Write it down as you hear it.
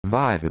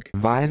Vivek.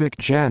 Vivek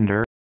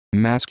gender,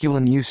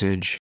 masculine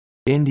usage.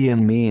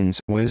 Indian means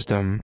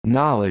wisdom,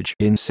 knowledge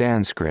in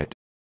Sanskrit.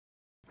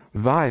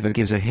 Vivek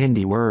is a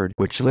Hindi word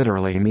which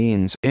literally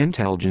means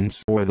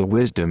intelligence or the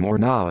wisdom or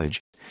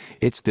knowledge.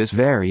 It's this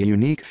very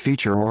unique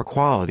feature or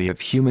quality of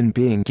human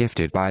being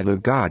gifted by the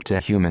God to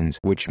humans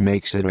which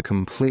makes it a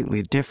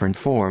completely different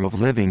form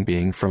of living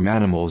being from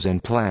animals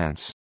and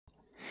plants.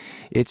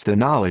 It's the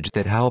knowledge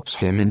that helps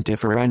him in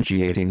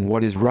differentiating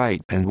what is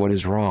right and what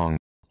is wrong.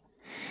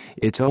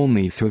 It's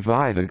only through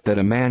Vivek that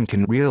a man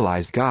can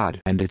realize God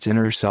and its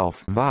inner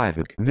self.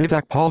 Vivek.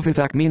 Vivek Paul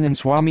Vivek Menon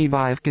Swami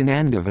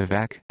Vivekananda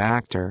Vivek,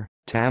 actor,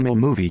 Tamil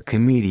movie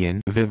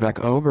comedian. Vivek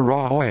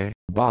Oberoi,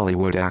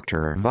 Bollywood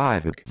actor.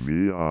 Vivek.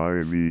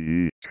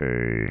 Vivek.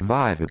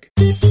 Vivek.